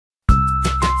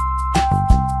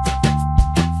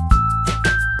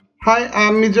Hi,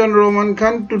 I'm Mijan Roman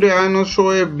Khan. Today I'm going to show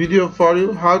a video for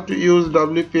you how to use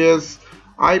WPS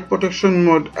eye protection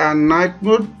mode and night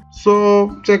mode.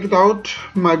 So check it out,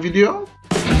 my video.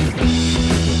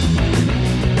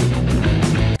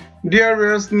 Dear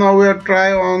viewers, now we are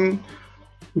try on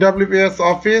WPS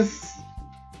Office.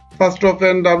 First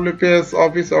open WPS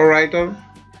Office or Writer.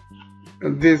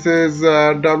 This is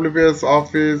WPS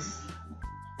Office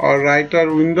or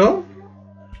Writer window.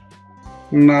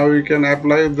 Now we can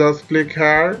apply. Just click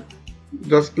here,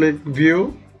 just click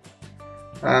view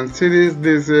and see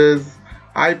this is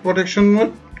eye protection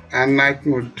mode and night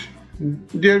mode.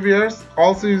 Dear viewers,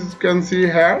 also you can see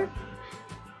here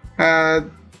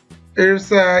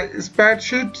it's a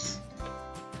spreadsheet.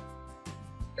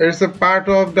 It's a part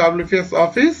of WPS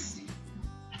Office.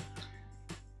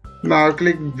 Now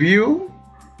click view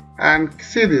and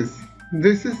see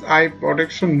this is eye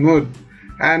protection mode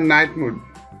and night mode.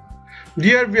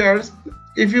 Dear viewers,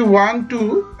 if you want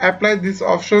to apply this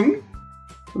option,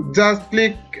 just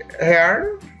click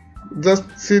here, just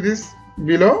see this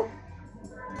below,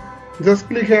 just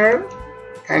click here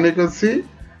and you can see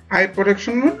eye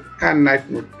protection mode and night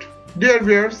mode. Dear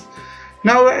viewers,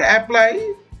 now we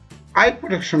apply eye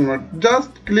protection mode. Just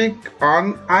click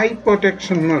on eye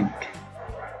protection mode.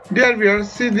 Dear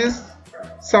viewers, see this,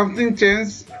 something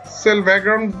changed, cell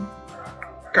background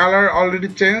color already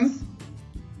changed.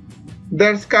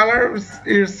 That color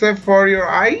is safe for your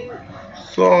eye,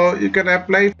 so you can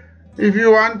apply. If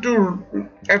you want to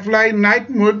apply night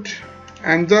mode,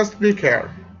 and just click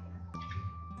here,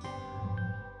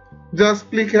 just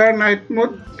click here night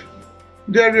mode.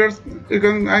 Dear viewers,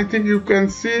 I think you can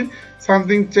see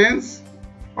something change.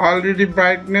 Already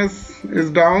brightness is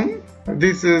down.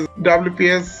 This is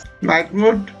WPS night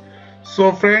mode.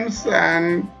 So friends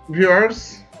and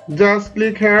viewers, just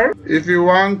click here. If you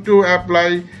want to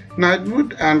apply night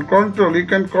mode and control, you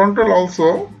can control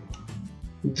also,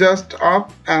 just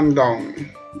up and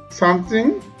down.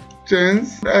 Something change.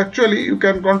 Actually you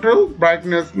can control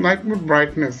brightness, night mode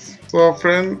brightness. So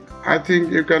friend, I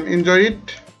think you can enjoy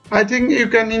it. I think you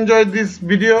can enjoy this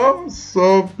video,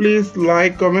 so please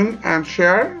like, comment and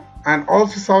share, and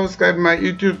also subscribe my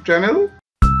YouTube channel.